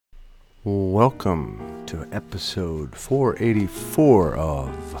Welcome to episode 484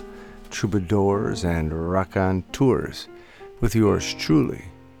 of Troubadours and Raconteurs with yours truly,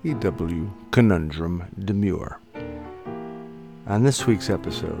 E.W. Conundrum Demure. On this week's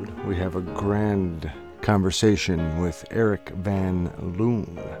episode, we have a grand conversation with Eric van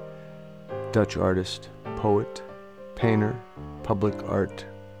Loon, Dutch artist, poet, painter, public art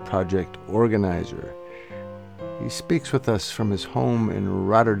project organizer. He speaks with us from his home in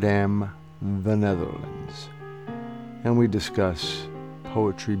Rotterdam, the Netherlands, and we discuss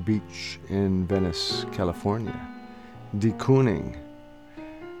Poetry Beach in Venice, California, de Kooning,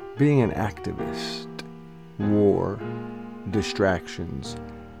 being an activist, war, distractions,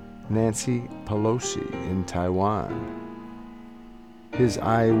 Nancy Pelosi in Taiwan, his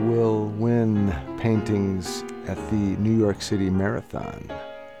I Will Win paintings at the New York City Marathon,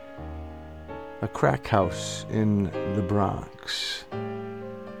 a crack house in the Bronx,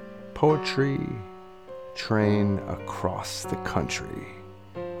 poetry train across the country,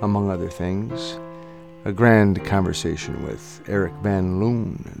 among other things. A grand conversation with Eric van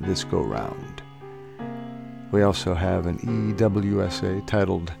Loon this go-round. We also have an EWSA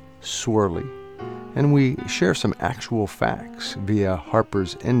titled Swirly, and we share some actual facts via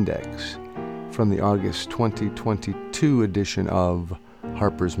Harper's Index from the August 2022 edition of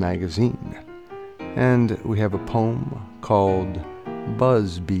Harper's Magazine. And we have a poem called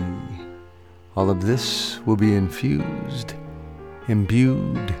Buzzbee. All of this will be imbued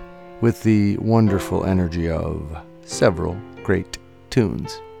with the wonderful energy of several great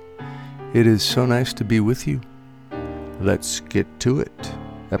tunes. It is so nice to be with you. Let's get to it.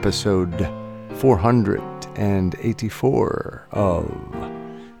 Episode 484 of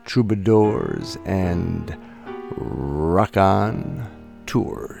Troubadours and Raconteurs.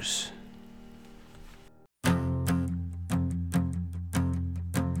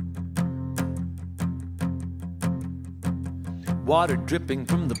 Water dripping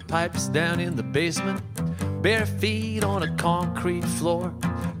from the pipes down in the basement. Bare feet on a concrete floor.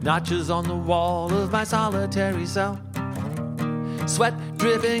 Notches on the wall of my solitary cell. Sweat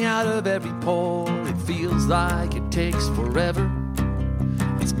dripping out of every pore. It feels like it takes forever.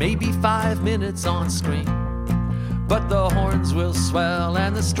 It's maybe 5 minutes on screen, but the horns will swell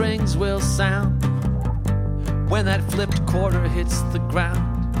and the strings will sound when that flipped quarter hits the ground.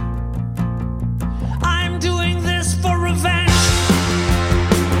 I'm doing this for revenge.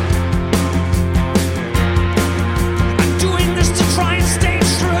 I'm doing this to try and stay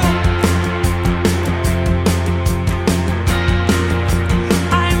true.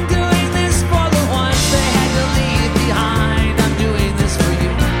 I'm doing this for the ones they had to leave behind. I'm doing this for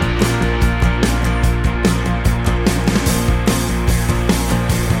you.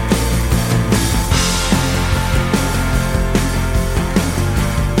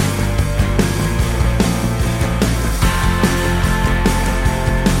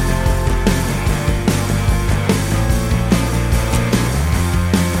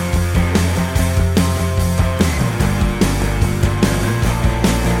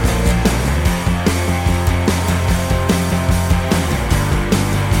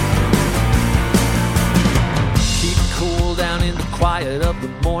 Quiet of the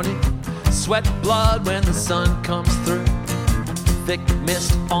morning, sweat blood when the sun comes through. Thick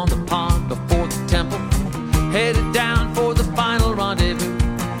mist on the pond before the temple, headed down for the final rendezvous.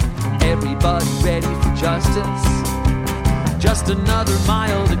 Everybody ready for justice, just another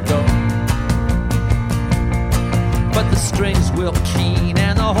mile to go. But the strings will keen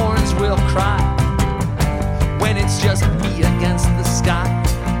and the horns will cry when it's just me against the sky.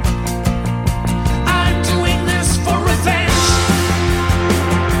 I'm doing this for revenge.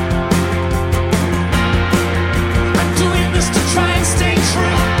 To try and stay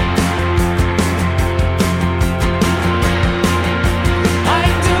true.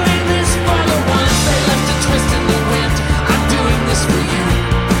 I'm doing this for the ones they left a twist in the wind. I'm doing this for you.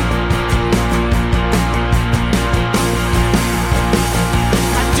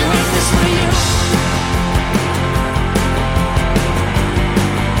 I'm doing this for you.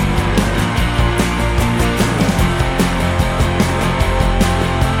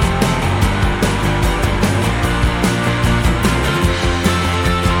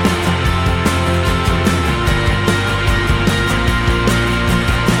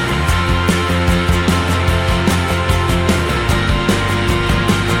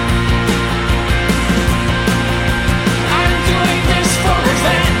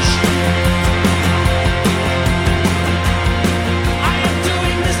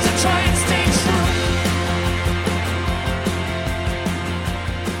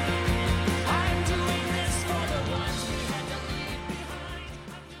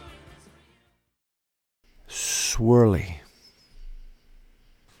 swirly.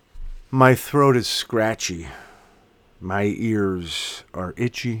 My throat is scratchy. My ears are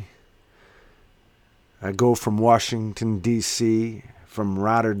itchy. I go from Washington, D.C., from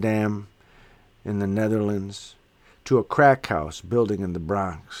Rotterdam in the Netherlands, to a crack house building in the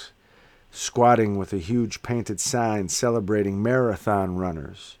Bronx, squatting with a huge painted sign celebrating marathon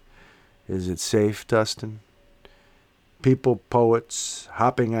runners. Is it safe, Dustin? People, poets,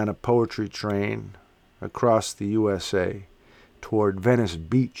 hopping on a poetry train across the USA toward Venice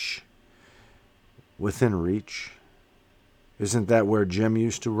Beach, within reach. Isn't that where Jim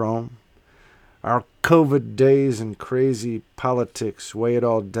used to roam? Our COVID days and crazy politics weigh it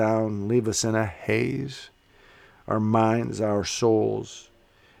all down, leave us in a haze. Our minds, our souls.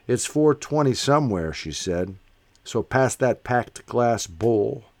 It's 4:20 somewhere, she said, so pass that packed glass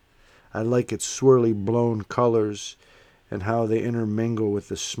bowl. I like its swirly blown colors and how they intermingle with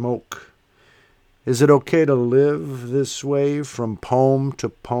the smoke. Is it okay to live this way from poem to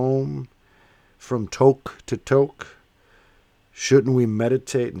poem, from toke to toke? Shouldn't we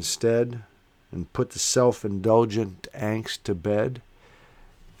meditate instead and put the self-indulgent angst to bed?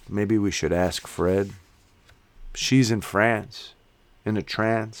 Maybe we should ask Fred. She's in France, in a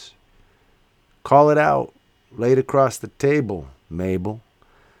trance. Call it out, laid across the table, Mabel.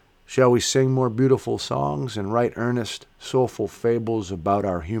 Shall we sing more beautiful songs and write earnest, soulful fables about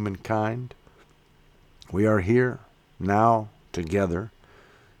our humankind? We are here, now, together.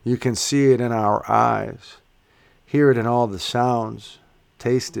 You can see it in our eyes, hear it in all the sounds,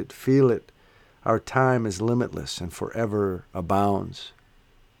 taste it, feel it. Our time is limitless and forever abounds.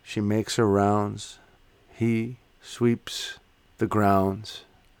 She makes her rounds. He sweeps the grounds.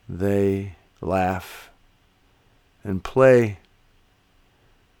 They laugh and play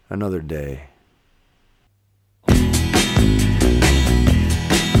another day.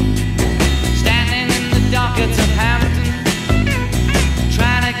 Standing in the dockets of Hampton,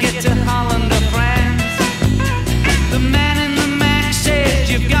 trying to get to Holland or France. The man in the Mac said,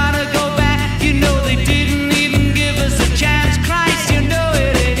 you've got to go back. You know they didn't even give us a chance. Christ, you know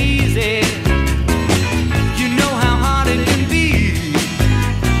it ain't easy. You know how hard it can be.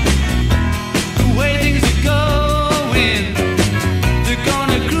 The way things are going, they're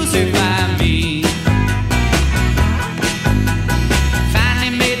gonna crucify me.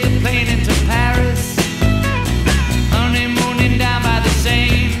 Finally made the plane into Paris, honeymooning down by the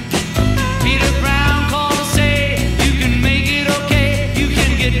Seine. Peter Brown called to say, you can make it okay. You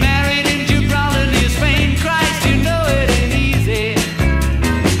can get married in Gibraltar near Spain. Christ, you know it ain't easy.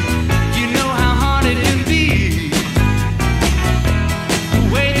 You know how hard it can be. The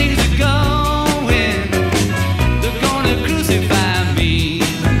way things are going, they're gonna crucify me.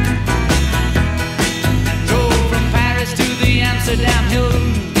 Drove from Paris to the Amsterdam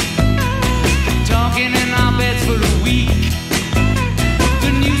Hilton, talking in our beds for a week.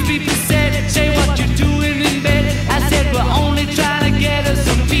 The news people said, say what you're doing in bed. I said, we're only trying to get us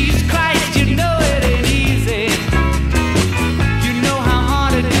some peace. Christ, you know it ain't easy. You know how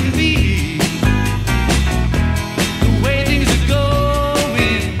hard it can be. The way things are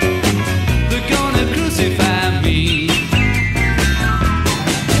going, they're gonna crucify me.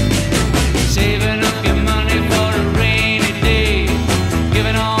 Saving up your money for a rainy day,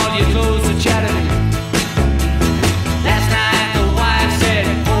 giving all your clothes to charity. Last night the wife said,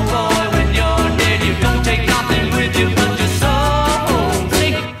 oh boy, when you're dead, you don't take nothing with you but your soul.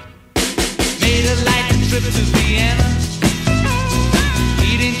 Sing it. Made a light trip to Vienna,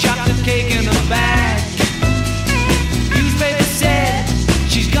 eating chocolate cake in a bag. Newspaper said,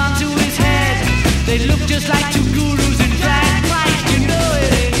 she's gone to his head. They look just like two gurus in drag. Christ, you know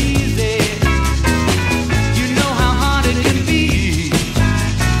it ain't easy. You know how hard it can be.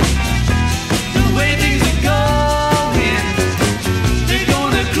 The way things are going, they're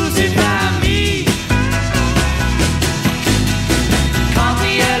gonna crucify me. Caught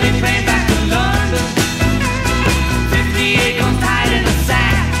the early plane back to London, 58 guns tied in a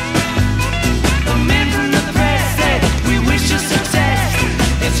sack. The men from the press said, we wish you success.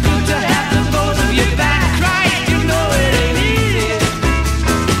 It's good to have the both of you back. Christ, you know it ain't easy.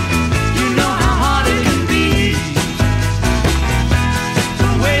 You know how hard it can be. The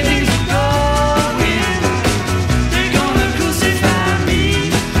way things are going, they're gonna crucify me.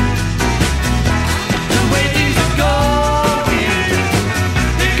 The way things are going,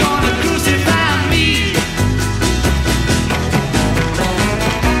 they're gonna crucify me.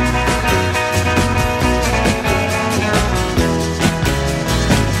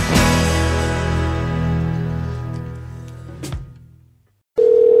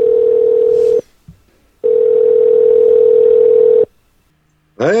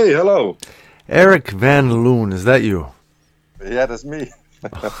 Hey, hello. Eric Van Loon, is that you? Yeah, that's me.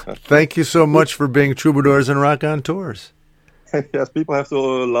 Thank you so much for being Troubadours and Rock on Tours. Yes, people have to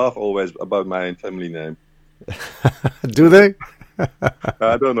laugh always about my family name. Do they?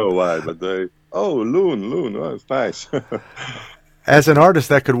 I don't know why, but Loon, oh, it's nice. As an artist,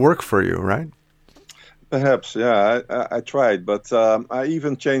 that could work for you, right? Perhaps, yeah, I tried, but I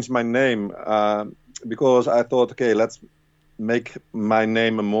even changed my name because I thought, okay, let's make my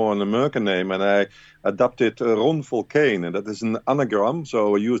name a more an American name, and I adopted Ron Volcane, and that is an anagram,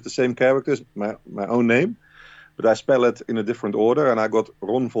 so I use the same characters, my own name, but I spell it in a different order, and I got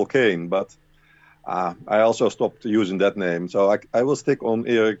Ron Volcane, but I also stopped using that name, so I will stick on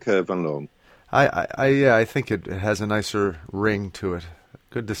Eric Van Loon. I think it has a nicer ring to it.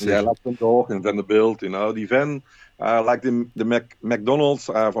 Good decision. Yeah, like Van Gogh and Vanderbilt, the Van, like the McDonald's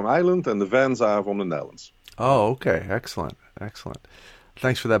are from Ireland, and the Vans are from the Netherlands. Oh, okay. Excellent.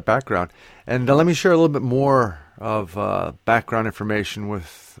 Thanks for that background. And let me share a little bit more of background information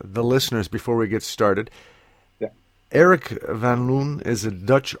with the listeners before we get started. Yeah. Eric Van Loon is a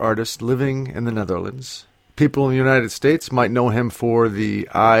Dutch artist living in the Netherlands. People in the United States might know him for the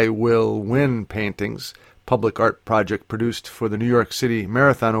I Will Win paintings, public art project produced for the New York City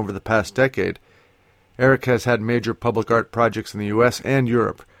Marathon over the past decade. Eric has had major public art projects in the U.S. and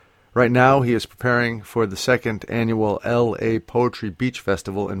Europe. Right now, he is preparing for the second annual L.A. Poetry Beach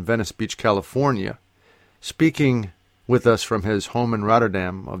Festival in Venice Beach, California. Speaking with us from his home in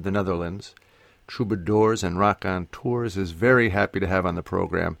Rotterdam of the Netherlands, Troubadours and Rock on Tours is very happy to have on the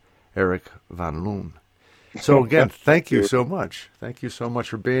program Eric Van Loon. So again, thank you so much. Thank you so much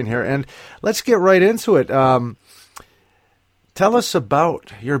for being here. And let's get right into it. Tell us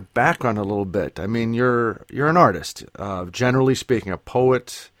about your background a little bit. I mean, you're an artist, generally speaking, a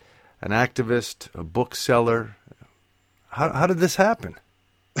poet, an activist, a bookseller. How did this happen?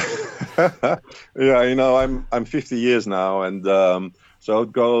 Yeah, I'm 50 years now, and so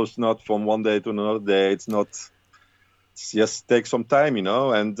it goes not from one day to another day. It's just takes some time,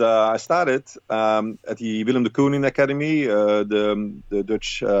 And I started at the Willem de Kooning Academy, the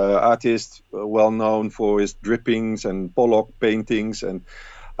Dutch artist, well known for his drippings and Pollock paintings, and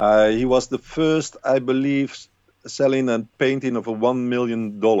he was the first, I believe, selling a painting of $1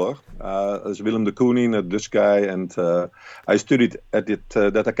 million. As Willem de Kooning, a Dutch guy, and I studied at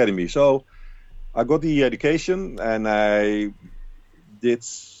that academy. So I got the education, and I did,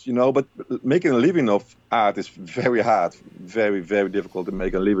 but making a living of art is very hard, very, very difficult to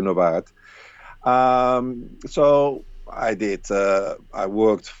make a living of art. So I did, I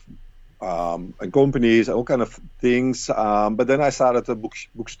worked in companies, all kind of things, but then I started a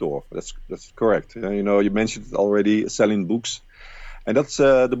bookstore. That's correct. You mentioned it already, selling books. And that's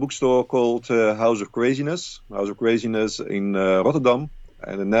the bookstore called House of Craziness. House of Craziness in Rotterdam,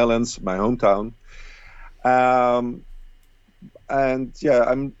 in the Netherlands, my hometown. And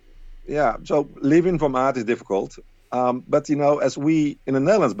so living from art is difficult. But, as we in the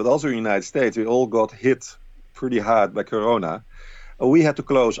Netherlands, but also in the United States, we all got hit pretty hard by Corona. We had to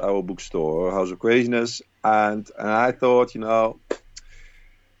close our bookstore, House of Craziness. And I thought,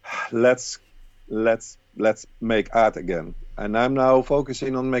 let's make art again. And I'm now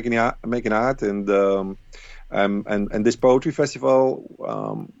focusing on making art. And this poetry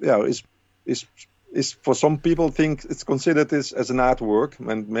festival, is for some people think it's considered as an artwork,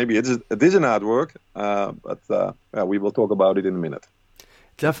 and maybe it is an artwork, but we will talk about it in a minute.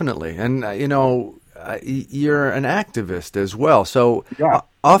 Definitely, and you're an activist as well. So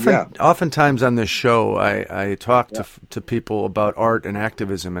oftentimes on this show, I talk to people about art and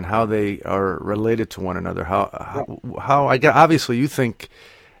activism and how they are related to one another. How I get, obviously you think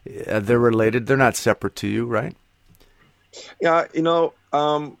they're related. They're not separate to you, right? Yeah,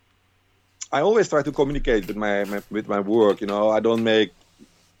 I always try to communicate with my work. I don't make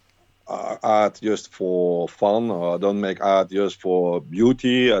art just for fun, or I don't make art just for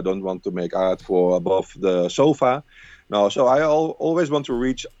beauty. I don't want to make art for above the sofa. No, so I always want to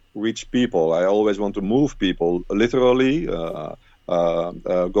reach people. I always want to move people, literally,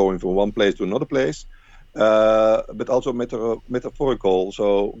 going from one place to another place, but also metaphorical.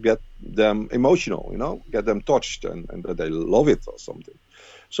 So get them emotional, get them touched, and that they love it or something.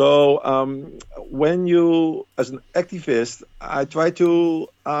 So when you, as an activist, I try to,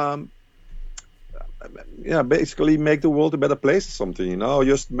 basically make the world a better place or something,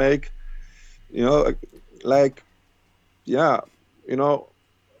 just make,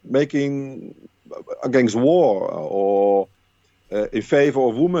 making against war, or in favor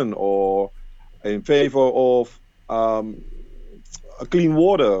of women, or in favor of clean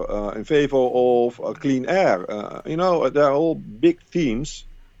water, in favor of clean air. They're all big themes.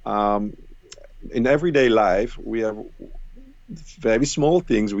 in everyday life we have very small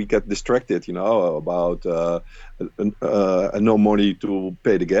things. We get distracted, about no money to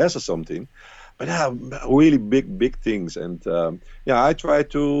pay the gas or something. But really big things. And I try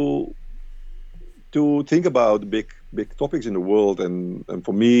to think about big topics in the world. And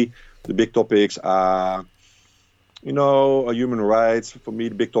for me, the big topics are, human rights. For me,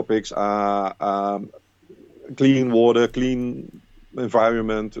 the big topics are clean water, clean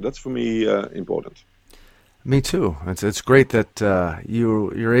environment. That's for me important. Me too. It's great that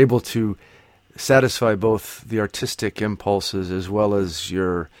you're able to satisfy both the artistic impulses as well as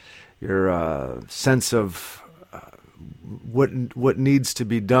your sense of what needs to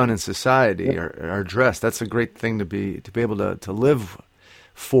be done in society are addressed. That's a great thing to be able to live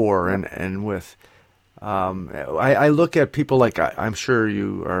for and with. I look at people like I'm sure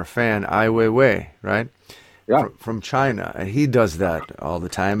you are a fan, Ai Weiwei, right? Yeah. From China, and he does that all the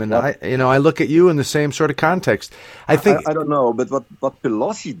time. And I look at you in the same sort of context. I think I don't know, but what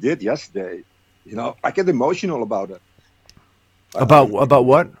Pelosi did yesterday, I get emotional about it. About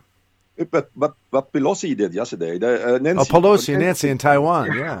what? But what Pelosi did yesterday, Nancy. Nancy in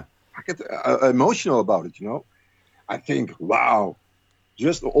Taiwan, yeah. I get emotional about it. I think, wow,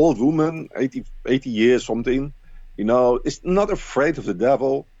 just an old woman, 80 years something, is not afraid of the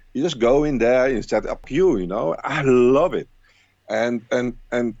devil. You just go in there and set up I love it. And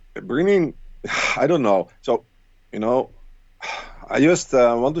bringing, I don't know. So, I just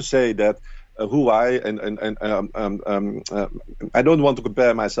want to say that I don't want to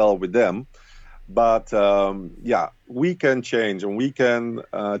compare myself with them, but we can change, and we can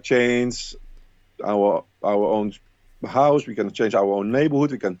change our own house. We can change our own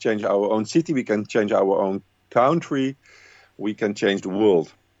neighborhood. We can change our own city. We can change our own country. We can change the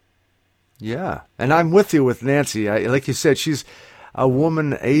world. Yeah, and I'm with you with Nancy. Like you said, she's a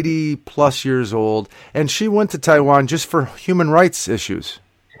woman 80 plus years old, and she went to Taiwan just for human rights issues.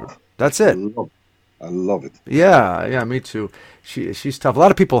 That's it. I love it. Yeah, me too. She's tough. A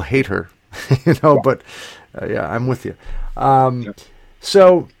lot of people hate her, but I'm with you.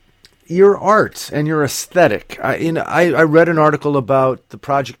 So your art and your aesthetic. I read an article about the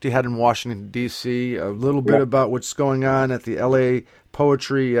project you had in Washington, D.C., a little bit about what's going on at the L.A.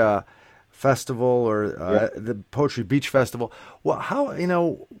 Poetry Festival or the Poetry Beach Festival. Well, how,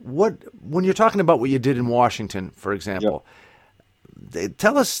 when you're talking about what you did in Washington, for example,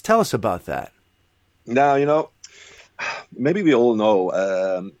 tell us about that. Now, maybe we all know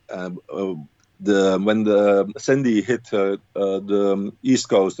when the Sandy hit the east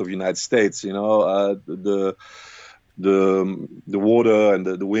coast of the United States, the water and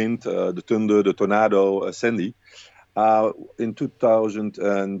the wind, the thunder, the tornado, Sandy, in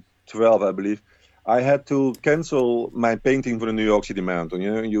 2012, I believe, I had to cancel my painting for the New York City Marathon.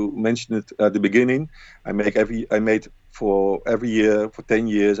 You mentioned it at the beginning. I made for every year for 10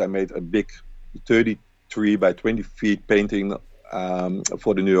 years. I made a big 33 by 20 feet painting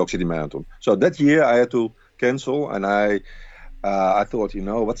for the New York City Marathon. So that year I had to cancel, and I thought,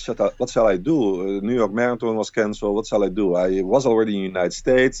 what shall I do? The New York Marathon was canceled. What shall I do? I was already in the United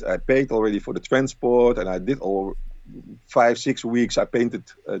States. I paid already for the transport, and I did all 5-6 weeks. I painted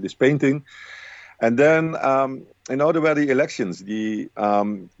this painting, and then there were the elections, the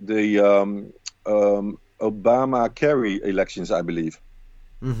Obama-Kerry elections, I believe.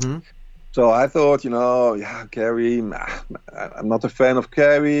 Mm-hmm. So I thought, Kerry, I'm not a fan of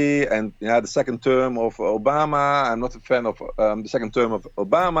Kerry, and the second term of Obama, I'm not a fan of the second term of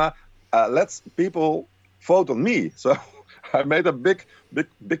Obama. Let's people vote on me. So I made a big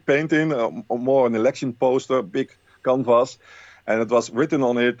painting, more an election poster, big canvas, and it was written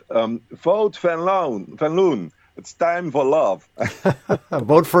on it, vote Van Loon. It's time for love.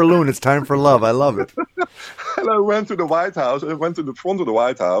 Vote for Loon. It's time for love. I love it. And I went to the White House. I went to the front of the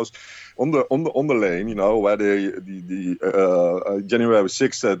White House on the lane, where the January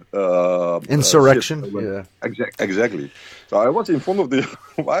 6th insurrection. Exactly. So I was in front of the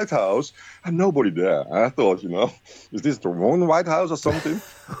White House and nobody there. I thought, is this the wrong White House or something?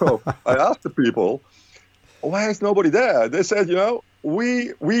 So I asked the people, why is nobody there? They said,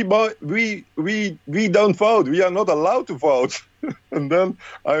 we don't vote. We are not allowed to vote. And then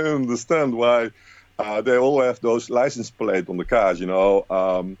I understand why they all have those license plates on the cars. No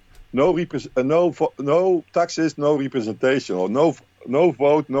taxes, no representation, or no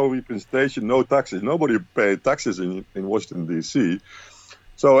vote, no representation, no taxes. Nobody paid taxes in Washington D.C.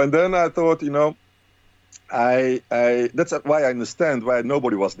 So and then I thought, I that's why I understand why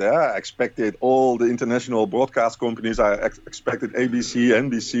nobody was there. I expected all the international broadcast companies. I expected ABC,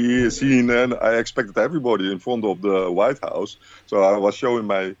 NBC, CNN. I expected everybody in front of the White House. So I was showing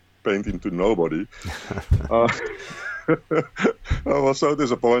my painting to nobody. I was so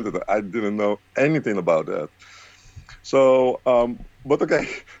disappointed. I didn't know anything about that. So, but okay,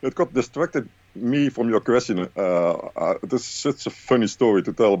 it got distracted me from your question. This is such a funny story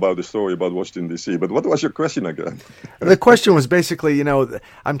to tell about the story about Washington, D.C. But what was your question again? The question was basically,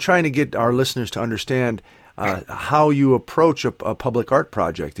 I'm trying to get our listeners to understand how you approach a public art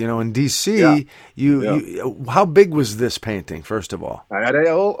project. In D.C., you how big was this painting, first of all? They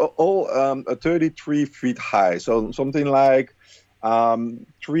all 33 feet high, so something like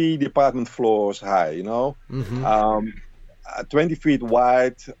 3 department floors high, Mm-hmm. 20 feet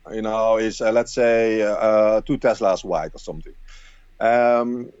wide, is let's say 2 Teslas wide or something.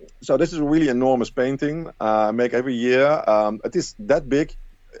 So this is a really enormous painting. I make every year. It is that big.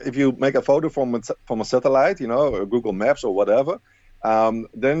 If you make a photo from a satellite, Google Maps or whatever,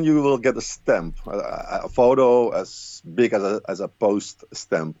 then you will get a stamp, a photo as big as a post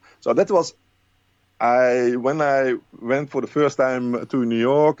stamp. So that was when I went for the first time to New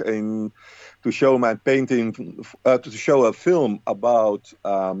York to show my painting, to show a film about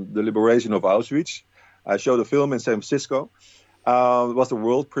the liberation of Auschwitz. I showed a film in San Francisco. It was the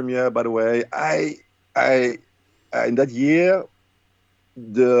world premiere, by the way. In that year,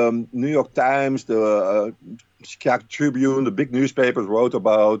 the New York Times, the Chicago Tribune, the big newspapers wrote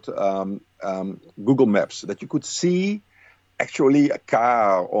about Google Maps, that you could see actually a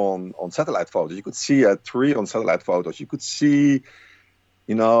car on satellite photos. You could see a tree on satellite photos. You could see,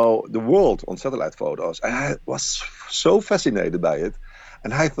 the world on satellite photos. And I was so fascinated by it.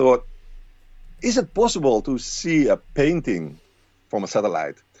 And I thought, is it possible to see a painting from a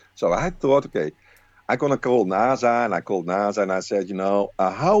satellite? So I thought, okay, I'm going to call NASA. And I called NASA and I said,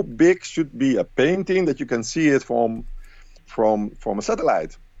 how big should be a painting that you can see it from a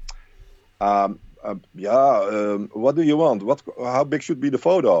satellite? What do you want? How big should be the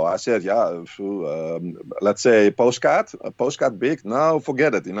photo? I said, let's say postcard. A postcard big? No,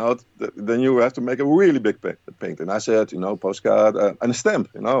 forget it. Then you have to make a really big painting. I said, postcard and a stamp.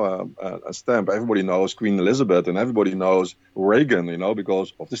 A stamp. Everybody knows Queen Elizabeth and everybody knows Reagan.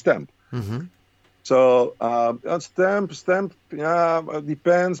 Because of the stamp. Mm-hmm. So stamp. Yeah, it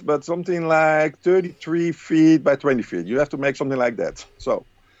depends, but something like 33 feet by 20 feet. You have to make something like that. So.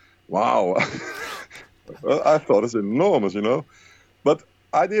 Wow. I thought it's enormous, But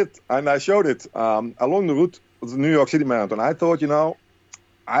I did, and I showed it along the route of the New York City Marathon. I thought,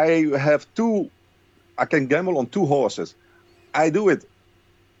 I can gamble on 2 horses. I do it.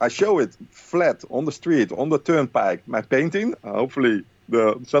 I show it flat on the street, on the turnpike, my painting. Hopefully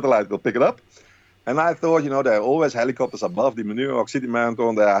the satellite will pick it up. And I thought, there are always helicopters above the New York City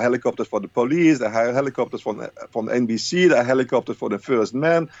Marathon. There are helicopters for the police. There are helicopters from the NBC. There are helicopters for the first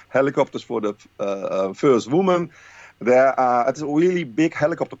man. Helicopters for the first woman. It's a really big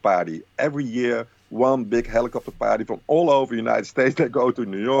helicopter party. Every year, one big helicopter party from all over the United States. They go to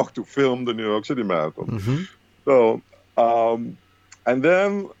New York to film the New York City Marathon. Mm-hmm. So, and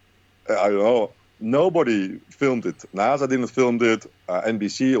then, I don't know, nobody filmed it. NASA didn't film it,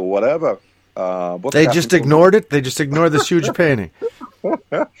 NBC or whatever. They just ignored it? They just ignored this huge painting?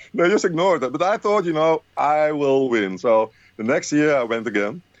 They just ignored it. But I thought, I will win. So the next year I went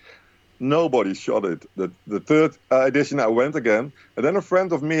again. Nobody shot it. The third edition I went again. And then a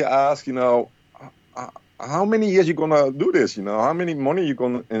friend of me asked, how many years you going to do this? How many money you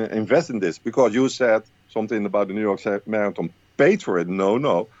going to invest in this? Because you said something about the New York Marathon. Paid for it?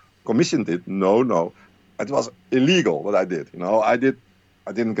 No. Commissioned it? No. It was illegal what I did.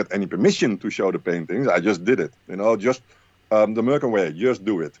 I didn't get any permission to show the paintings. I just did it. Just the American way. Just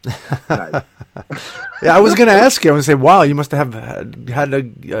do it. Nice. Yeah, I was going to ask you. I was going to say, wow, you must have had to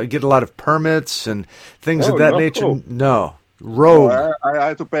get a lot of permits and things of that nature. No. Rogue. I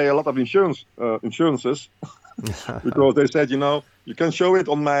had to pay a lot of insurances because they said, you can show it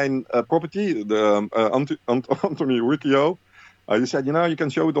on my property, the Anthony Riccio. You said, you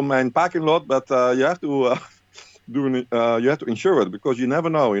can show it on my parking lot, but you have to... you have to insure it because you never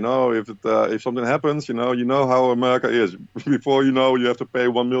know. If something happens, you know how America is. Before you have to pay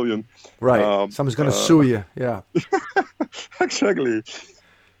 $1 million. Right. Someone's going to sue you. Yeah. Exactly.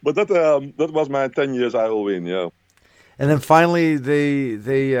 But that was my 10 years I will win. Yeah. And then finally,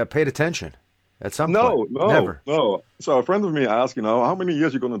 they paid attention at some point. Never. No. So a friend of me asked, how many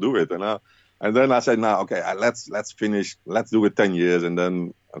years you going to do it? And then I said, okay, let's finish. Let's do it 10 years, and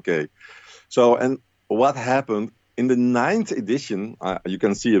then okay. So and what happened? In the 9th edition, you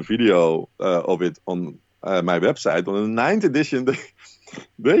can see a video of it on my website. On the 9th edition,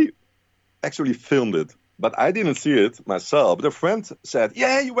 they actually filmed it, but I didn't see it myself. But a friend said,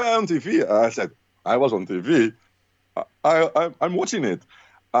 "Yeah, you were on TV." I said, "I was on TV. I'm watching it."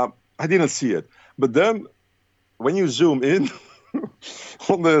 I didn't see it. But then when you zoom in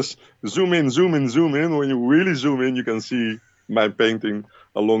on this, zoom in, zoom in, zoom in, when you really zoom in, you can see my painting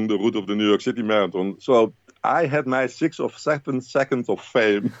along the route of the New York City Marathon. So I had my 6 or 7 seconds of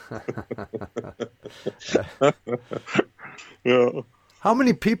fame. Yeah. How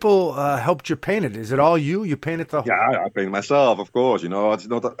many people helped you paint it? Is it all you? You painted the whole... Yeah, I paint myself, of course. It's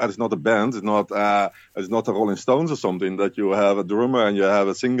not a band. It's not the Rolling Stones or something that you have a drummer and you have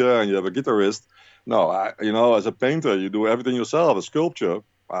a singer and you have a guitarist. No, as a painter, you do everything yourself. A sculpture,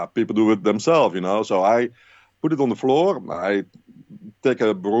 people do it themselves. So I put it on the floor. I take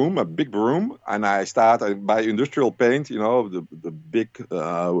a broom, a big broom, and I start by industrial paint. The big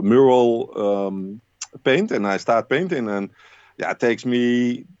mural paint, and I start painting and. Yeah, it takes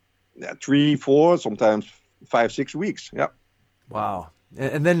me 3, 4, sometimes 5, 6 weeks. Yeah. Wow.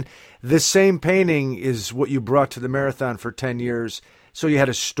 And then this same painting is what you brought to the marathon for 10 years. So you had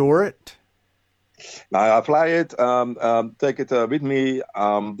to store it? Now I fly it, take it with me.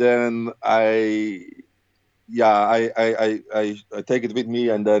 Then I take it with me,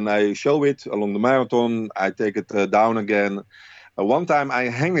 and then I show it along the marathon. I take it down again. One time I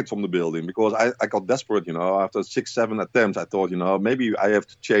hang it from the building because I got desperate, after 6, 7 attempts, I thought, maybe I have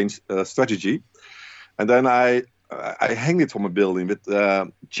to change strategy. And then I hang it from a building with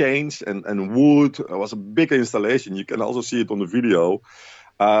chains and wood. It was a big installation. You can also see it on the video.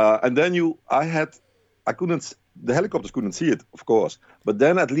 And then the helicopters couldn't see it, of course. But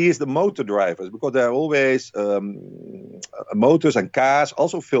then at least the motor drivers, because there are always motors and cars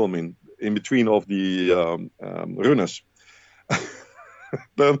also filming in between of the runners.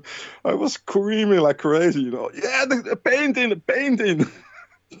 Then I was screaming like crazy, yeah, the painting.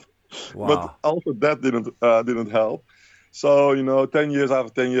 Wow. But also that didn't help. So 10 years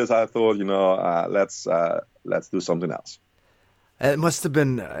after 10 years, I thought, let's do something else. It must have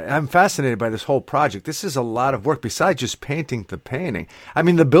been. I'm fascinated by this whole project. This is a lot of work besides just painting the painting. I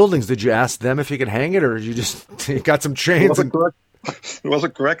mean, the buildings. Did you ask them if you could hang it, or you just got some chains? It was a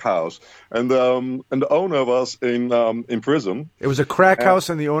crack house, and the owner was in prison. It was a crack house,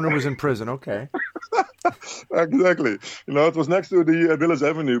 and the owner was in prison. Okay. Exactly. It was next to the Willis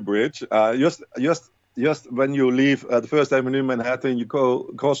Avenue Bridge. Just when you leave the First Avenue, Manhattan, you go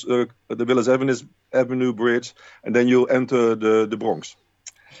across the Willis Avenue Bridge, and then you enter the Bronx.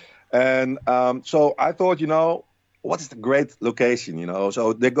 And so I thought, what is the great location,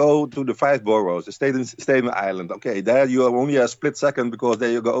 So they go to the 5 boroughs, the Staten Island. Okay, there you have only a split second because there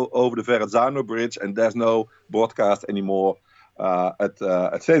you go over the Verrazzano Bridge and there's no broadcast anymore at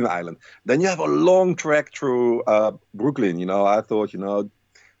Staten Island. Then you have a long trek through Brooklyn, I thought,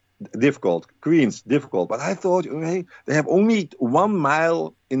 difficult. Queens, difficult. But I thought, hey, they have only 1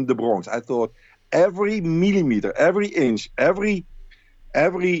 mile in the Bronx. I thought every millimeter, every inch, every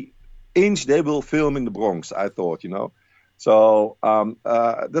inch they will film in the Bronx, I thought, So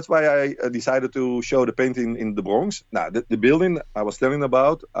that's why I decided to show the painting in the Bronx. Now, the building I was telling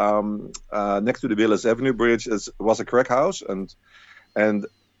about, next to the Willis Avenue Bridge, was a crack house, and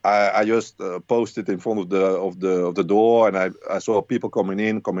I just posted in front of the door, and I saw people coming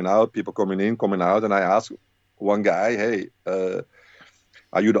in, coming out, people coming in, coming out, and I asked one guy, hey,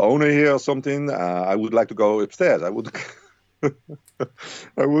 are you the owner here or something? I would like to go upstairs. I would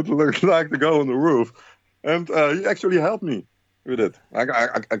like to go on the roof. And he actually helped me with it.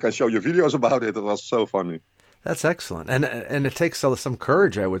 I can show you videos about it. It was so funny. That's excellent, and it takes some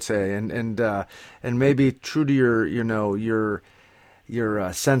courage, I would say, and maybe true to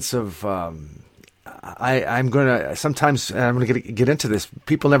your sense of. I'm gonna get into this.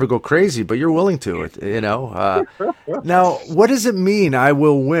 People never go crazy, but you're willing to it, Now, what does it mean? I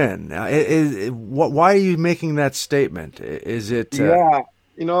will win. Why are you making that statement? Is it?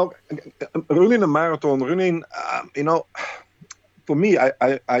 Running a marathon, for me,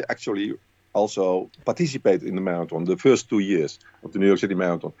 I actually also participate in the marathon the first 2 years of the New York City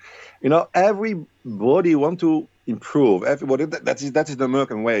Marathon. Everybody want to improve. Everybody, that is the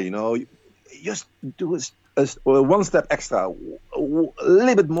American way. Just do one step extra, a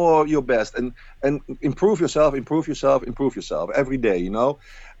little bit more your best, and improve yourself every day.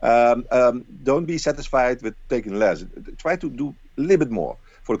 Don't be satisfied with taking less. Try to do a little bit more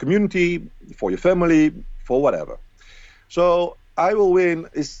for the community, for your family, for whatever. So I will win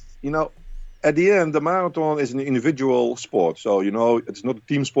is, at the end, the marathon is an individual sport. So, it's not a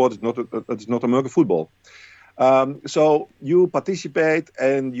team sport. It's not American football. So you participate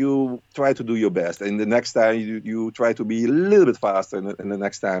and you try to do your best. And the next time you try to be a little bit faster. And the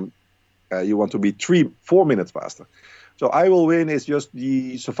next time you want to be 3-4 minutes faster. So I will win is just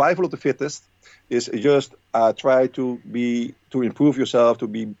the survival of the fittest. Is just try to improve yourself to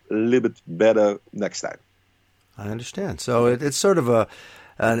be a little bit better next time. I understand. So it's sort of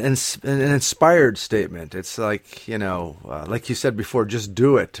an inspired statement. It's like, like you said before, just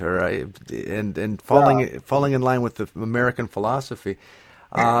do it, and falling in line with the American philosophy.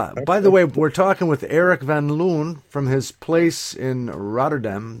 By the way, we're talking with Erik van Loon from his place in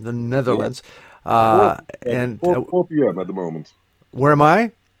Rotterdam, the Netherlands. 4 p.m. at the moment. Where am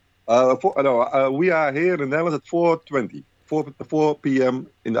I? We are here in the Netherlands at 4:20. 4 p.m.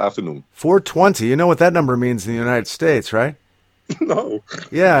 in the afternoon. 4:20. You know what that number means in the United States, right? No.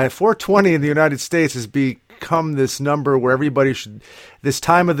 Yeah, 4:20 in the United States has become this number where this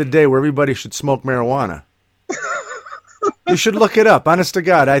time of the day where everybody should smoke marijuana. You should look it up. Honest to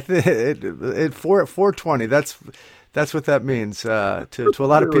God, I think 4:20. That's what that means to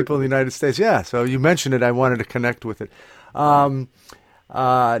a lot of people in the United States. Yeah. So you mentioned it. I wanted to connect with it. Now,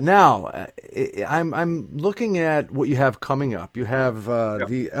 I'm looking at what you have coming up. You have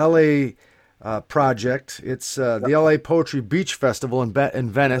the LA project. It's the LA Poetry Beach Festival in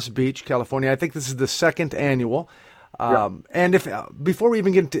Venice Beach, California. I think this is the second annual. And before we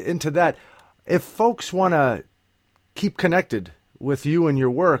even get into that, if folks want to keep connected with you and your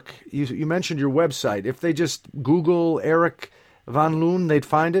work, you mentioned your website. If they just Google Erik van Loon, they'd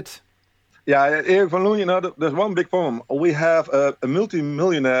find it. Yeah, Erik van Loon, there's one big problem. We have a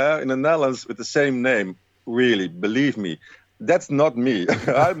multi-millionaire in the Netherlands with the same name. Really, believe me. That's not me.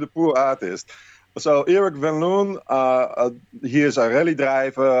 I'm the poor artist. So Erik van Loon, he is a rally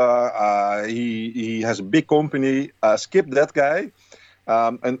driver. He has a big company. Skip that guy.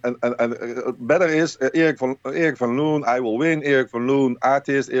 And better is Erik van Loon, I will win. Erik van Loon,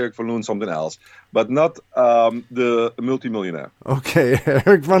 artist. Erik van Loon, something else, but not the multimillionaire. Okay,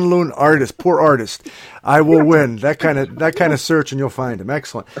 Erik van Loon, artist, poor artist. I will win. That kind of search, and you'll find him.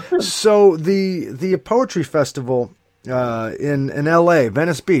 Excellent. So the poetry festival in L.A.,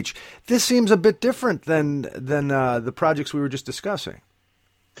 Venice Beach. This seems a bit different than the projects we were just discussing.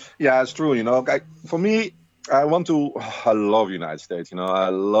 Yeah, it's true. For me, I love the United States. I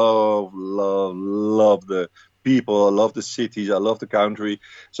love the people. I love the cities. I love the country.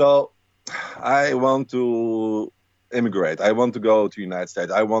 So I want to immigrate. I want to go to the United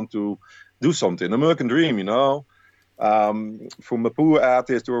States. I want to do something. American dream, from a poor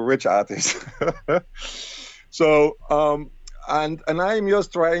artist to a rich artist. So, and I'm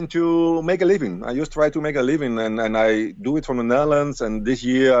just trying to make a living. I just try to make a living, and I do it from the Netherlands. And this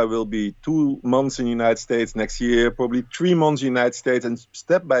year I will be 2 months in the United States. Next year, probably 3 months in the United States. And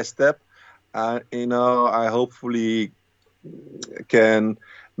step by step, I hopefully can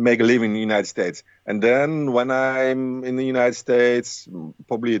make a living in the United States. And then when I'm in the United States,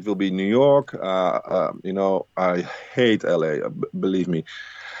 probably it will be New York. I hate LA, believe me.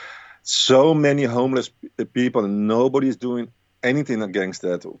 So many homeless people, and nobody's doing anything against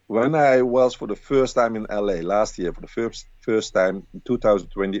that. When I was for the first time in LA last year, for the first time in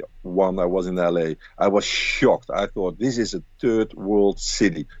 2021, I was in LA. I was shocked. I thought, this is a third world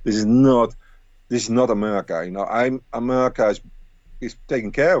city. This is not America. America is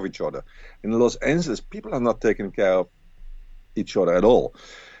taking care of each other. In Los Angeles, people are not taking care of each other at all.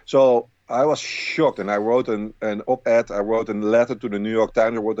 So I was shocked, and I wrote an op-ed. I wrote a letter to the New York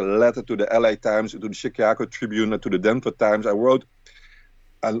Times. I wrote a letter to the LA Times, to the Chicago Tribune, to the Denver Times. I wrote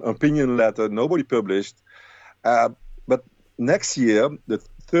an opinion letter. Nobody published. But next year, the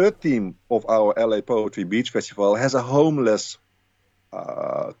third theme of our LA Poetry Beach Festival has a homeless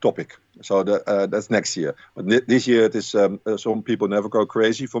topic. So that's next year. But this year it is Some People Never Go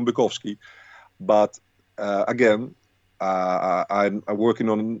Crazy from Bukowski. But again, I'm working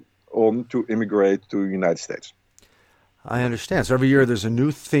on to immigrate to the United States. I understand. So every year there's a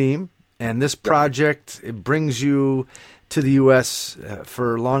new theme, and this project, it brings you to the U.S.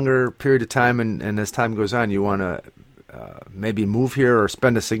 For a longer period of time, and as time goes on, you want to maybe move here or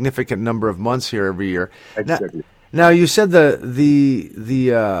spend a significant number of months here every year. Exactly. Now you said the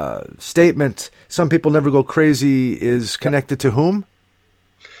statement, "Some people never go crazy," is connected to whom?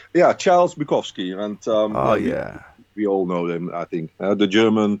 Yeah, Charles Bukowski, and we all know him. I think the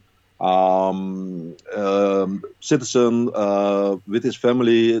German citizen with his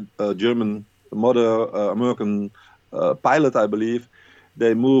family, German mother, American pilot, I believe.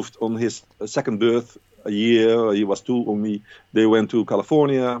 They moved on his second birth a year. He was 2 on me. They went to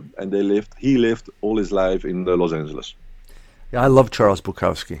California, and he lived all his life in Los Angeles. Yeah, I love Charles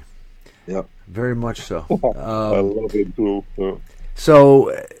Bukowski. Yeah, very much so. I love him too.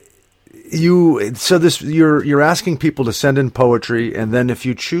 So you're asking people to send in poetry, and then if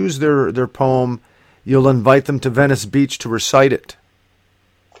you choose their poem, you'll invite them to Venice Beach to recite it.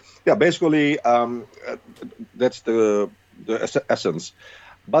 Yeah, basically, that's the essence.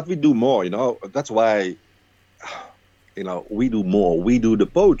 But we do more, That's why, we do more. We do the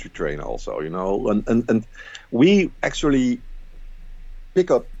poetry train also, and we actually pick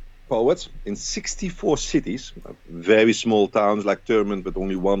up poets in 64 cities, very small towns like Thurmond with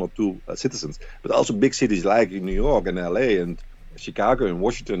only 1 or 2 citizens, but also big cities like New York and LA and Chicago and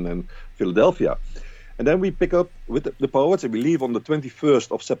Washington and Philadelphia. And then we pick up with the poets and we leave on the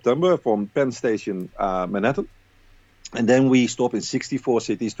 21st of September from Penn Station, Manhattan. And then we stop in 64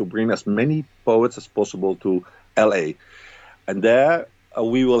 cities to bring as many poets as possible to LA. And there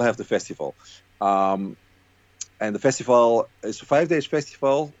we will have the festival. And the festival is a 5-day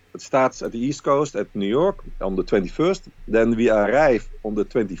festival. It starts at the East Coast at New York on the 21st. Then we arrive on the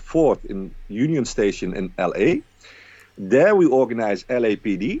 24th in Union Station in LA. There we organize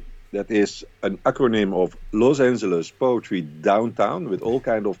LAPD. That is an acronym of Los Angeles Poetry Downtown, with all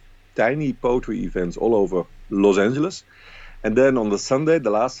kind of tiny poetry events all over Los Angeles. And then on the Sunday, the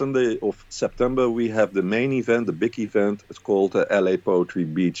last Sunday of September, we have the main event, the big event. It's called the LA Poetry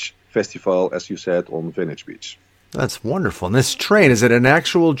Beach Festival, as you said, on Venice Beach. That's wonderful. And this train, is it an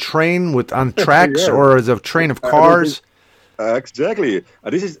actual train on tracks Yeah. or is it a train of cars? Exactly.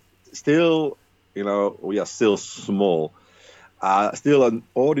 This is still, we are still small. Still an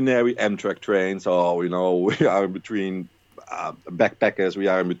ordinary Amtrak train. So, we are in between backpackers. We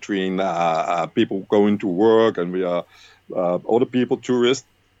are in between people going to work, and we are other people, tourists.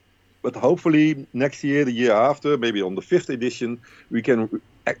 But hopefully next year, the year after, maybe on the 5th edition, we can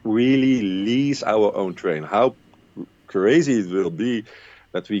really lease our own train. How crazy it will be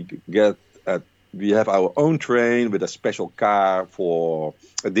that we have our own train with a special car for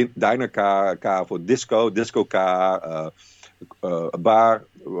a diner car, a car for disco car, a bar,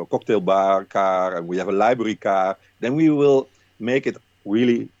 a cocktail bar car, and we have a library car. Then we will make it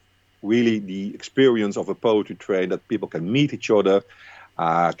really, really the experience of a poetry train, that people can meet each other,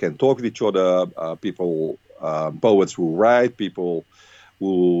 can talk with each other, people, poets who write, people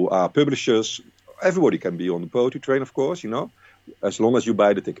who are publishers. Everybody can be on the poetry train, of course, as long as you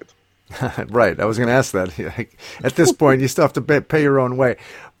buy the ticket. Right. I was going to ask that. At this point, you still have to pay your own way.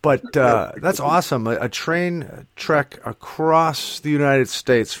 But that's awesome. A train trek across the United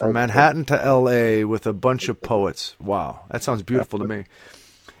States from Manhattan to L.A. with a bunch of poets. Wow. That sounds beautiful to me.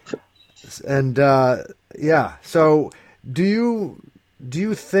 And, so do you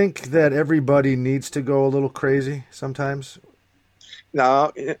think that everybody needs to go a little crazy sometimes?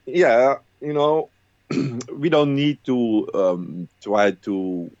 Now, yeah, we don't need to try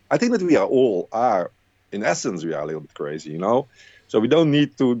to. I think that we are, in essence, we are a little bit crazy, So we don't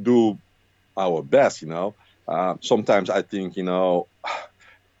need to do our best, Sometimes I think, you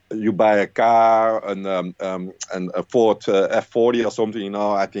buy a car and a Ford F40 or something,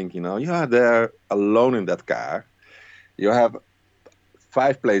 I think, you are there alone in that car. You have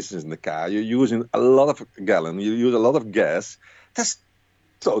 5 places in the car. You're using a lot of gallon. You use a lot of gas. That's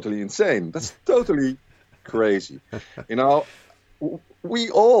totally insane. That's totally crazy.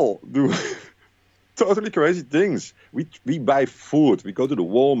 We all do totally crazy things. We buy food. We go to the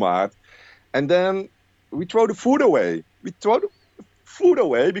Walmart, and then we throw the food away. We throw the food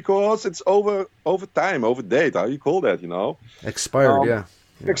away because it's over time, over date. How you call that? Expired. Yeah.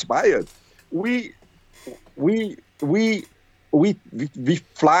 Expired. We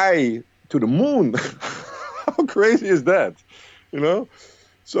fly to the moon. How crazy is that?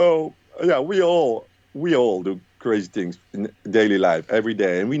 So yeah, we all do crazy things in daily life every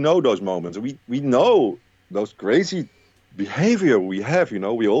day, and we know those moments. We know those crazy behavior we have.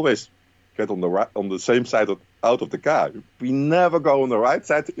 We always get on the same side out of the car. We never go on the right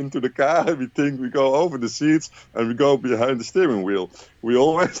side into the car. We think we go over the seats and we go behind the steering wheel. We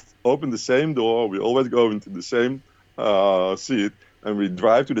always open the same door. We always go into the same seat, and we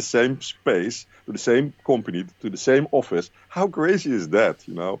drive to the same space, to the same company, to the same office. How crazy is that,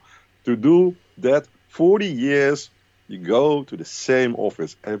 To do that 40 years, you go to the same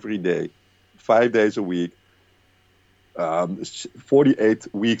office every day, 5 days a week,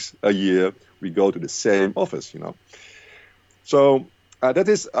 48 weeks a year, we go to the same office, So that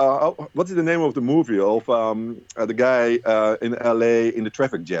is, what is the name of the movie of the guy in LA in the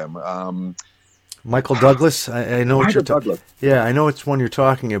traffic jam? Michael Douglas. I know what you're talking. Yeah, I know which one you're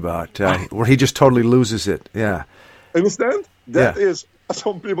talking about, where he just totally loses it. Yeah. Understand? That is,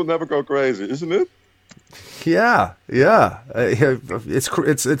 some people never go crazy, isn't it? Yeah. It's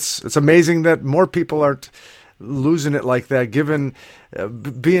amazing that more people aren't losing it like that, given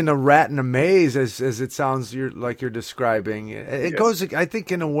being a rat in a maze, as it sounds like you're describing. It goes, I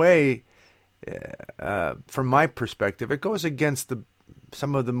think, in a way, from my perspective, it goes against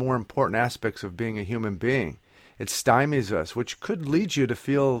some of the more important aspects of being a human being. It stymies us, which could lead you to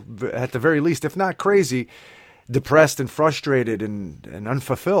feel, at the very least, if not crazy, depressed and frustrated and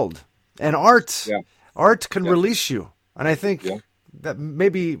unfulfilled. And art can release you. And I think that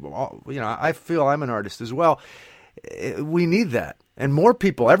maybe, I feel I'm an artist as well. We need that. And more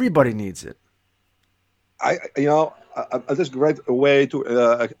people, everybody needs it. This great way to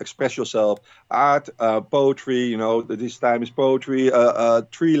express yourself. Art, poetry, this time is poetry,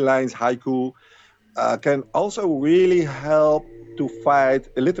 3 lines haiku, can also really help to fight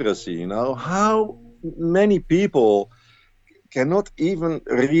illiteracy. How many people cannot even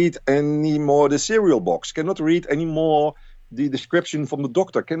read anymore the cereal box, cannot read anymore the description from the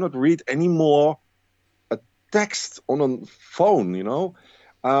doctor, cannot read anymore a text on a phone,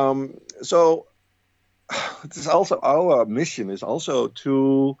 So it is also our mission is also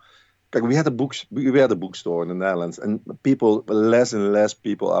to, we had a bookstore in the Netherlands, and less and less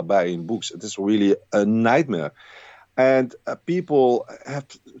people are buying books. It is really a nightmare. And people have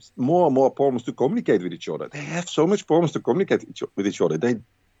more and more problems to communicate with each other. They have so much problems to communicate with each other. They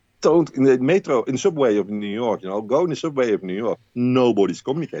don't, in the subway of New York, go in the subway of New York, nobody's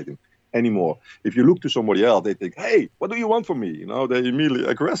communicating anymore. If you look to somebody else, they think, hey, what do you want from me? They're immediately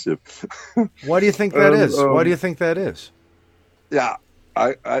aggressive. Why do you think that is? Why do you think that is? Yeah,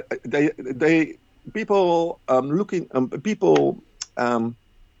 people are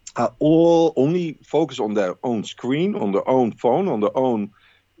all only focused on their own screen, on their own phone, on their own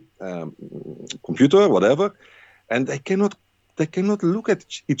computer, whatever, and they cannot look at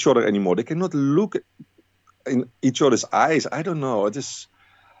each other anymore. They cannot look in each other's eyes. I don't know. It's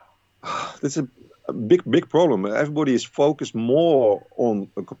a big problem. Everybody is focused more on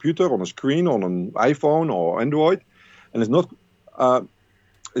a computer, on a screen, on an iPhone or Android, and it's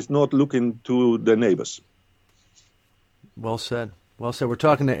not looking to their neighbors. Well said. Well said. We're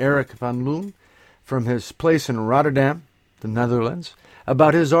talking to Eric van Loon from his place in Rotterdam, the Netherlands,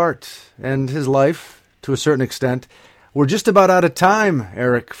 about his art and his life to a certain extent. We're just about out of time,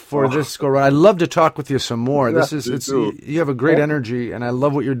 Eric, for this go around. I'd love to talk with you some more. Yeah, you have a great energy, and I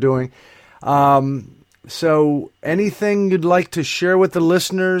love what you're doing. So anything you'd like to share with the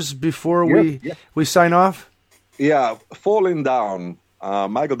listeners before we sign off? Yeah, Falling Down,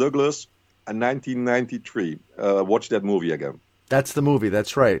 Michael Douglas, in 1993. Watch that movie again. That's the movie.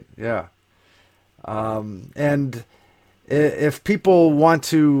 That's right. Yeah. And if people want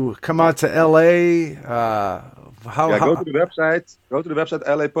to come out to LA, go to the website,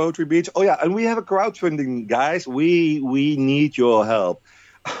 LA Poetry Beach. Oh yeah, and we have a crowdfunding, guys. We need your help.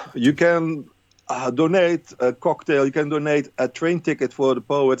 You can donate a cocktail. You can donate a train ticket for the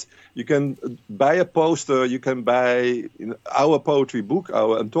poets. You can buy a poster. You can buy our poetry book,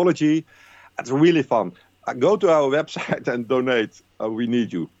 our anthology. It's really fun. Go to our website and donate. We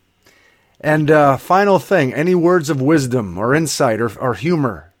need you. And final thing, any words of wisdom or insight or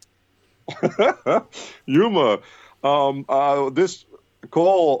humor? Humor. This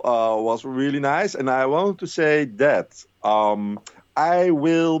call was really nice, and I want to say that I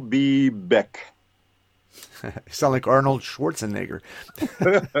will be back. You sound like Arnold Schwarzenegger.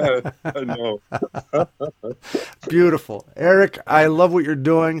 I know. Beautiful. Eric, I love what you're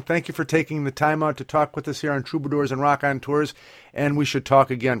doing. Thank you for taking the time out to talk with us here on Troubadours and Rock on Tours, and we should talk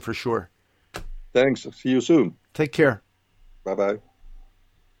again for sure. Thanks. See you soon. Take care. Bye-bye.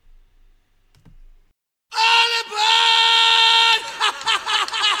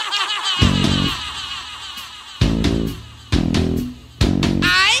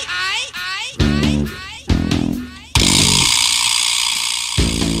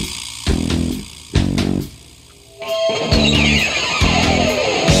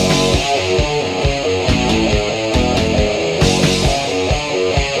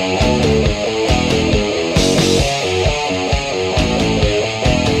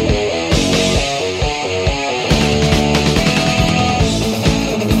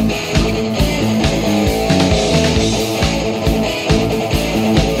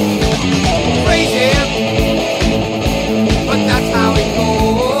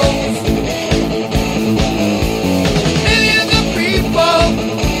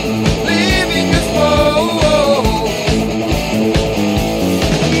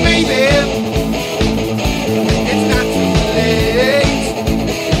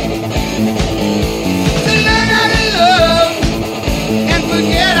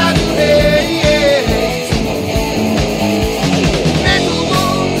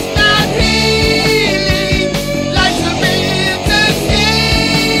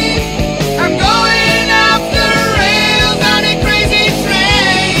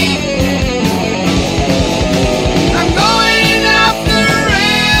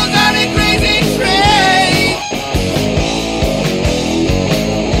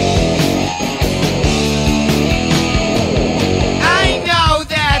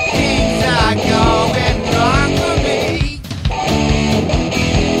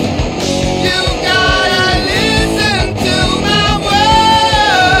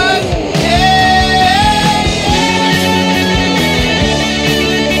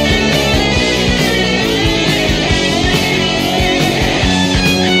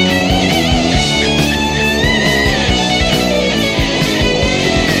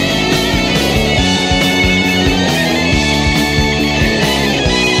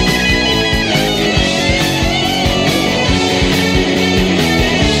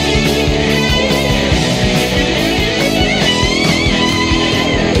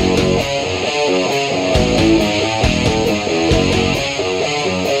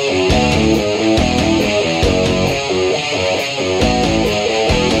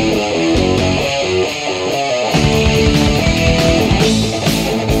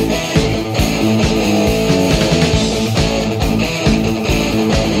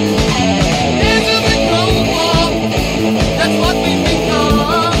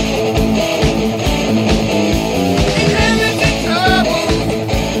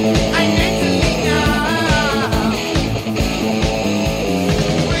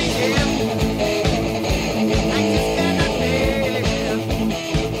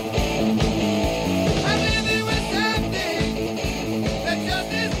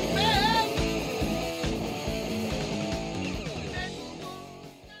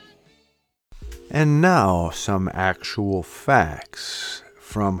 And now some actual facts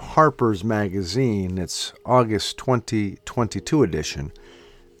from Harper's Magazine, its August 2022 edition.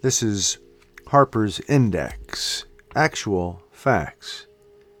 This is Harper's Index, Actual Facts.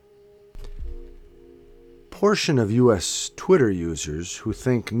 Portion of U.S. Twitter users who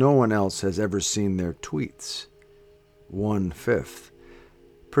think no one else has ever seen their tweets. 1/5.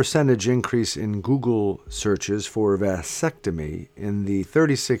 Percentage increase in Google searches for vasectomy in the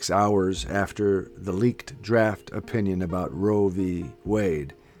 36 hours after the leaked draft opinion about Roe v.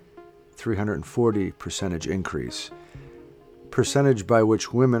 Wade. 340% increase. Percentage by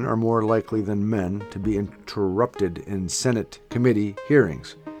which women are more likely than men to be interrupted in Senate committee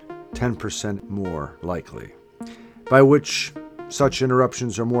hearings. 10% more likely. By which such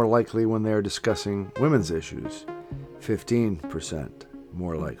interruptions are more likely when they are discussing women's issues. 15%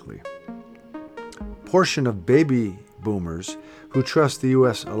 more likely. Portion of baby boomers who trust the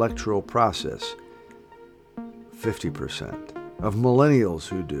U.S. electoral process. 50%. Of millennials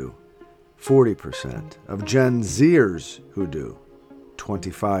who do. 40%. Of Gen Zers who do.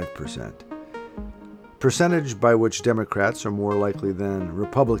 25%. Percentage by which Democrats are more likely than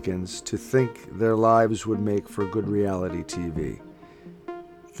Republicans to think their lives would make for good reality TV.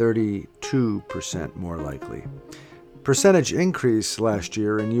 32% more likely. Percentage increase last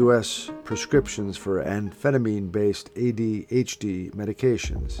year in U.S. prescriptions for amphetamine-based ADHD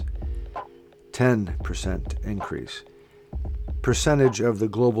medications. 10% increase. Percentage of the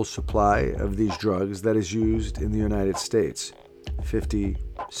global supply of these drugs that is used in the United States.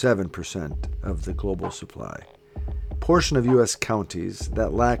 57% of the global supply. Portion of U.S. counties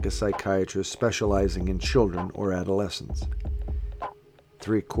that lack a psychiatrist specializing in children or adolescents.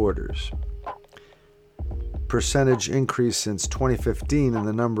 3/4. Percentage increase since 2015 in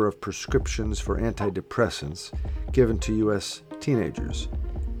the number of prescriptions for antidepressants given to U.S. teenagers.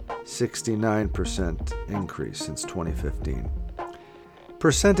 69% increase since 2015.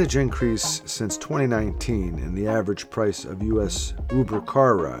 Percentage increase since 2019 in the average price of U.S. Uber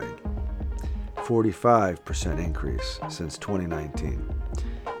car ride. 45% increase since 2019.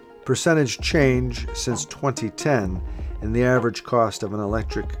 Percentage change since 2010 in the average cost of an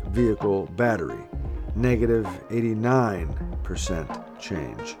electric vehicle battery. Negative 89%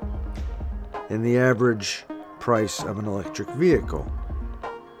 change in the average price of an electric vehicle,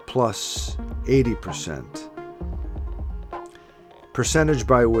 plus 80%. Percentage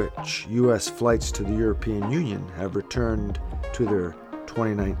by which U.S. flights to the European Union have returned to their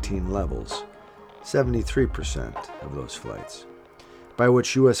 2019 levels, 73% of those flights. By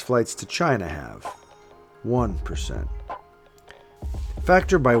which U.S. flights to China have, 1%.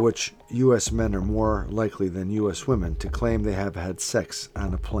 Factor by which U.S. men are more likely than U.S. women to claim they have had sex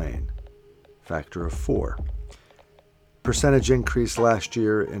on a plane. Factor of 4. Percentage increase last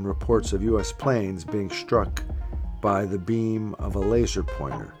year in reports of U.S. planes being struck by the beam of a laser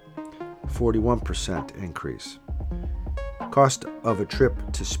pointer. 41% increase. Cost of a trip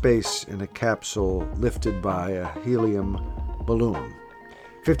to space in a capsule lifted by a helium balloon.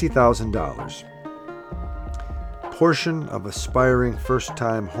 $50,000. Portion of aspiring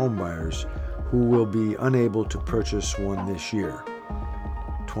first-time homebuyers who will be unable to purchase one this year.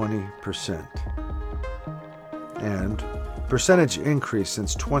 20%. And percentage increase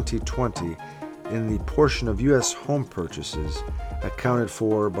since 2020 in the portion of U.S. home purchases accounted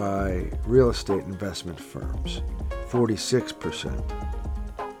for by real estate investment firms. 46%.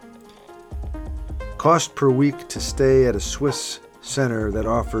 Cost per week to stay at a Swiss center that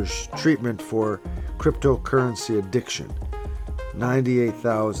offers treatment for cryptocurrency addiction,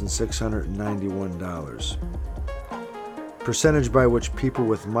 $98,691. Percentage by which people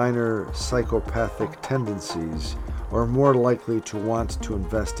with minor psychopathic tendencies are more likely to want to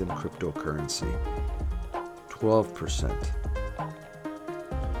invest in cryptocurrency, 12%.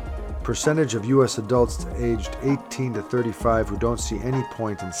 Percentage of U.S. adults aged 18 to 35 who don't see any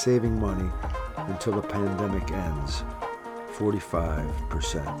point in saving money until the pandemic ends,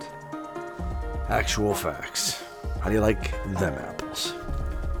 45%. Actual facts. How do you like them apples?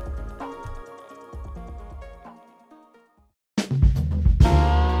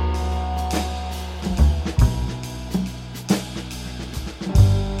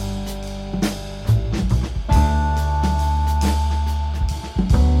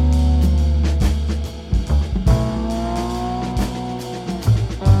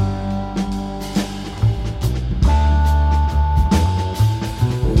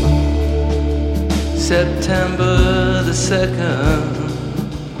 September the 2nd,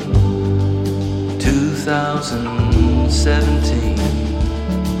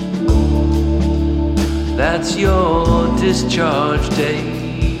 2017. That's your discharge date.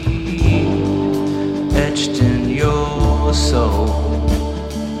 etched in your soul.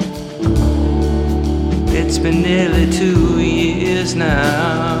 It's been nearly 2 years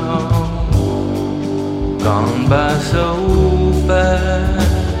now, gone by so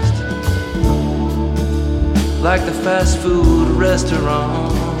fast, like the fast food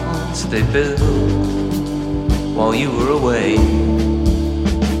restaurants they built while you were away.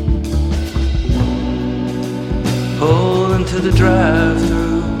 Pull into the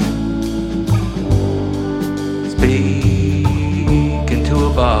drive-thru, speak into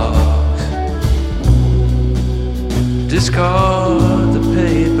a box, discard the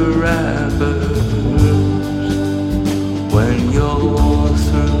paper wrappers when you're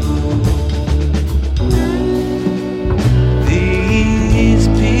through. These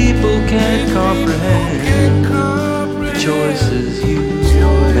people can't comprehend the choices you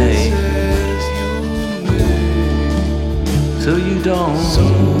made, so you don't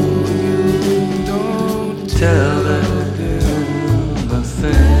tell them a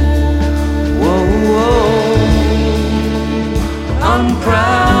thing. Whoa, whoa, I'm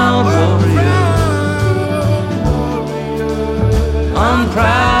proud warrior, I'm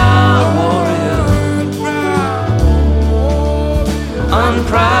proud warrior, I'm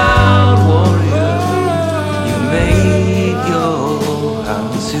proud warrior. You made your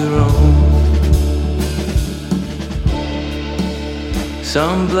house your own.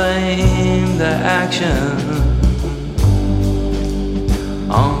 Some blame the action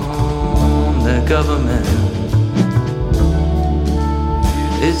on the government.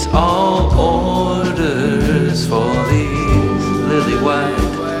 It's all orders for these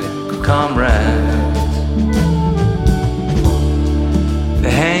lily-white comrades.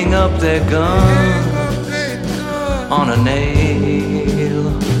 They hang up their guns on a nail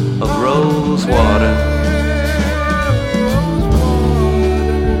of rose water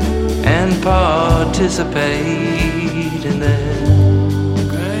and participate in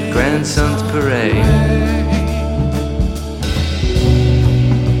their grandson's parade.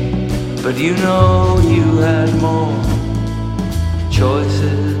 But you know you had more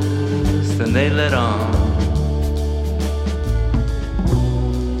choices than they let on.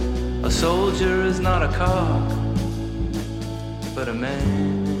 A soldier is not a cock, but a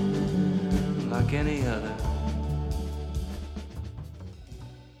man like any other.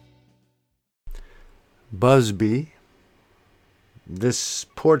 Busby. This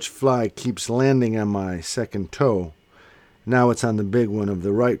porch fly keeps landing on my second toe. Now it's on the big one of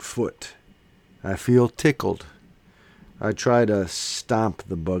the right foot. I feel tickled. I try to stomp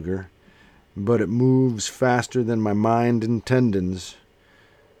the bugger, but it moves faster than my mind and tendons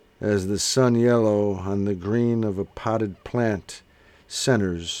as the sun yellow on the green of a potted plant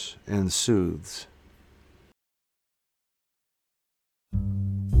centers and soothes.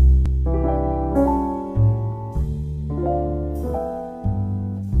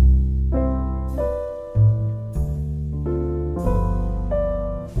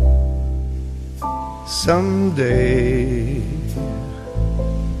 Someday,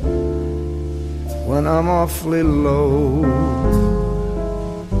 when I'm awfully low,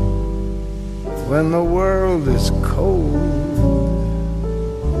 when the world is cold,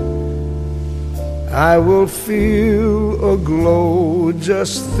 I will feel a glow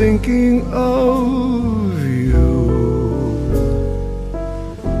just thinking of you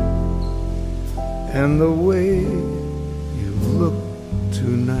and the way you look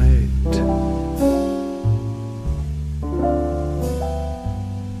tonight.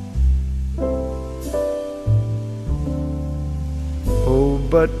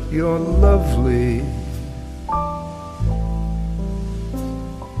 But you're lovely,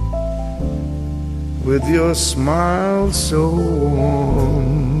 with your smile so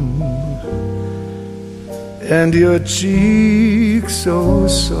warm and your cheek so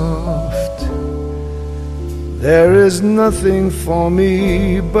soft. There is nothing for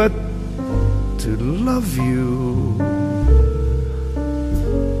me but to love you,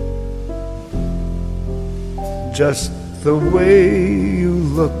 just the way you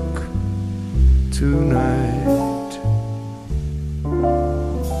look tonight.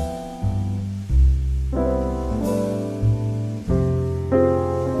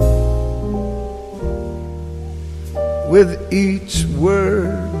 With each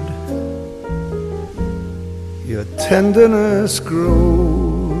word, your tenderness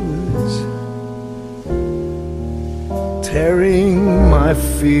grows, tearing my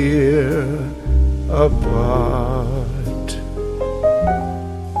fear apart.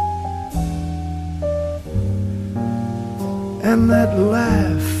 And that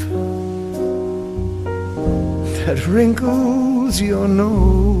laugh that wrinkles your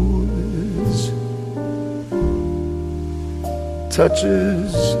nose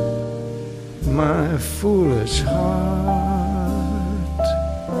touches my foolish heart.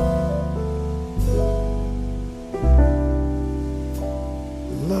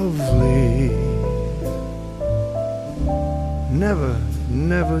 Lovely, never,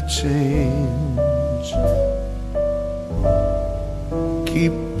 never change.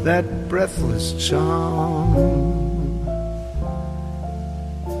 Keep that breathless charm.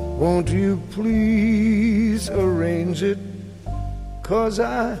 Won't you please arrange it? 'Cause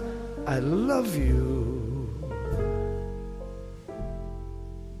I love you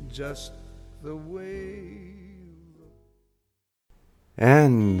just the way.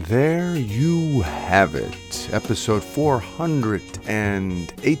 And there you have it, episode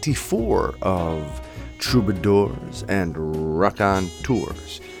 484 of Troubadours and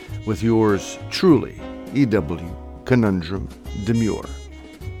Raconteurs, with yours truly, E.W. Conundrum Demure.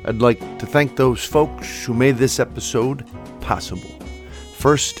 I'd like to thank those folks who made this episode possible.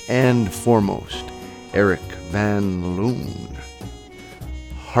 First and foremost, Eric Van Loon,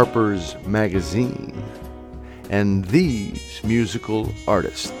 Harper's Magazine, and these musical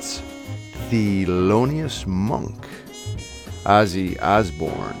artists: Thelonious Monk, Ozzy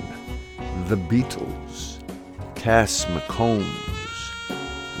Osbourne, The Beatles, Cass McCombs,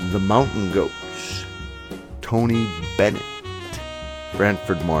 The Mountain Goats, Tony Bennett,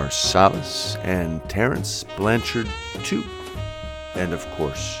 Branford Marsalis, and Terence Blanchard too. And of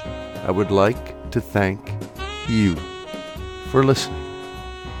course, I would like to thank you for listening.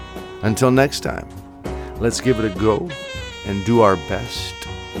 Until next time, let's give it a go and do our best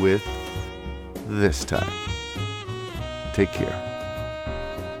with this time. Take care.